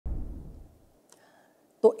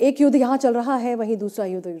तो एक युद्ध यहाँ चल रहा है, वहीं दूसरा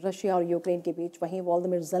युद्ध रशिया और यूक्रेन के बीच। वहीं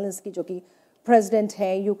वोलोदिमीर ज़ेलेंस्की जो कि प्रेसिडेंट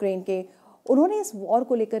हैं यूक्रेन के, उन्होंने इस वॉर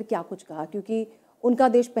को लेकर क्या कुछ कहा, क्योंकि उनका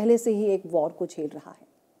देश पहले से ही एक वॉर को झेल रहा है।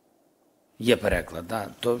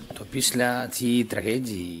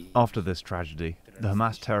 After this tragedy, the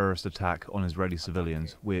Hamas terrorist attack on Israeli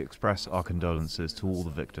civilians, we express our condolences to all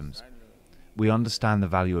the victims. We understand the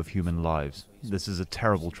value of human lives. This is a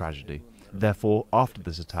terrible tragedy. Therefore, after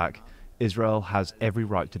this attack, Israel has every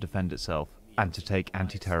right to defend itself and to take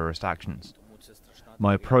anti-terrorist actions.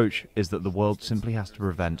 My approach is that the world simply has to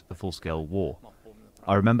prevent a full-scale war.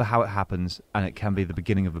 I remember how it happens, and it can be the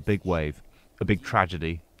beginning of a big wave, a big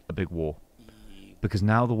tragedy, a big war. Because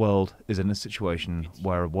now the world is in a situation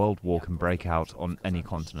where a world war can break out on any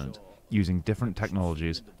continent, using different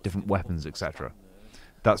technologies, different weapons, etc.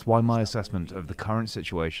 That's why my assessment of the current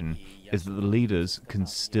situation is that the leaders can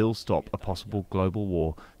still stop a possible global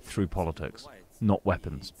war through politics, not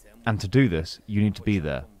weapons. And to do this, you need to be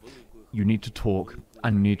there. You need to talk,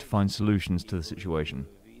 and you need to find solutions to the situation.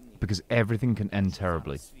 Because everything can end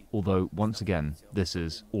terribly, although, once again, this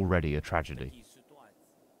is already a tragedy.